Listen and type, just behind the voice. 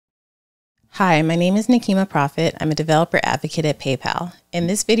Hi, my name is Nikema Prophet. I'm a developer advocate at PayPal. In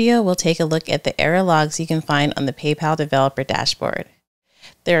this video, we'll take a look at the error logs you can find on the PayPal developer dashboard.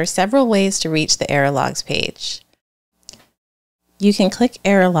 There are several ways to reach the error logs page. You can click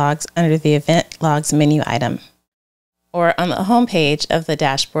error logs under the event logs menu item, or on the home page of the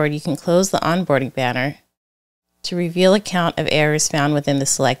dashboard, you can close the onboarding banner to reveal a count of errors found within the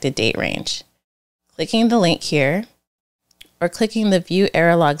selected date range. Clicking the link here, or clicking the View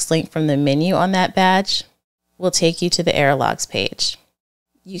Error Logs link from the menu on that badge will take you to the error logs page.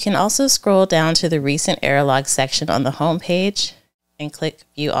 You can also scroll down to the Recent Error Logs section on the home page and click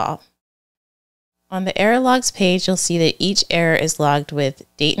View All. On the error logs page, you'll see that each error is logged with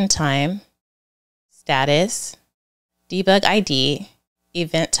date and time, status, debug ID,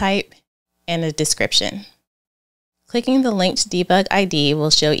 event type, and a description. Clicking the linked debug ID will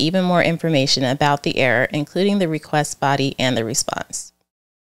show even more information about the error, including the request body and the response.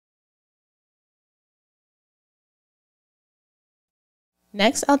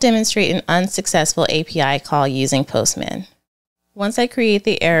 Next, I'll demonstrate an unsuccessful API call using Postman. Once I create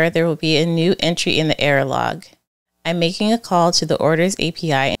the error, there will be a new entry in the error log. I'm making a call to the Orders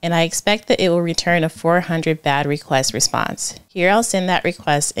API, and I expect that it will return a 400 bad request response. Here I'll send that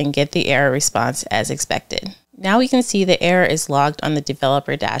request and get the error response as expected. Now we can see the error is logged on the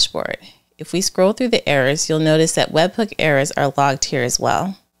developer dashboard. If we scroll through the errors, you'll notice that webhook errors are logged here as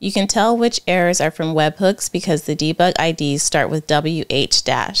well. You can tell which errors are from webhooks because the debug IDs start with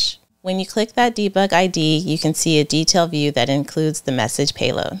WH-. When you click that debug ID, you can see a detailed view that includes the message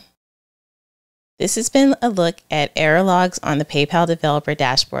payload. This has been a look at error logs on the PayPal developer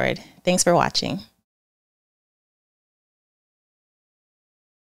dashboard. Thanks for watching.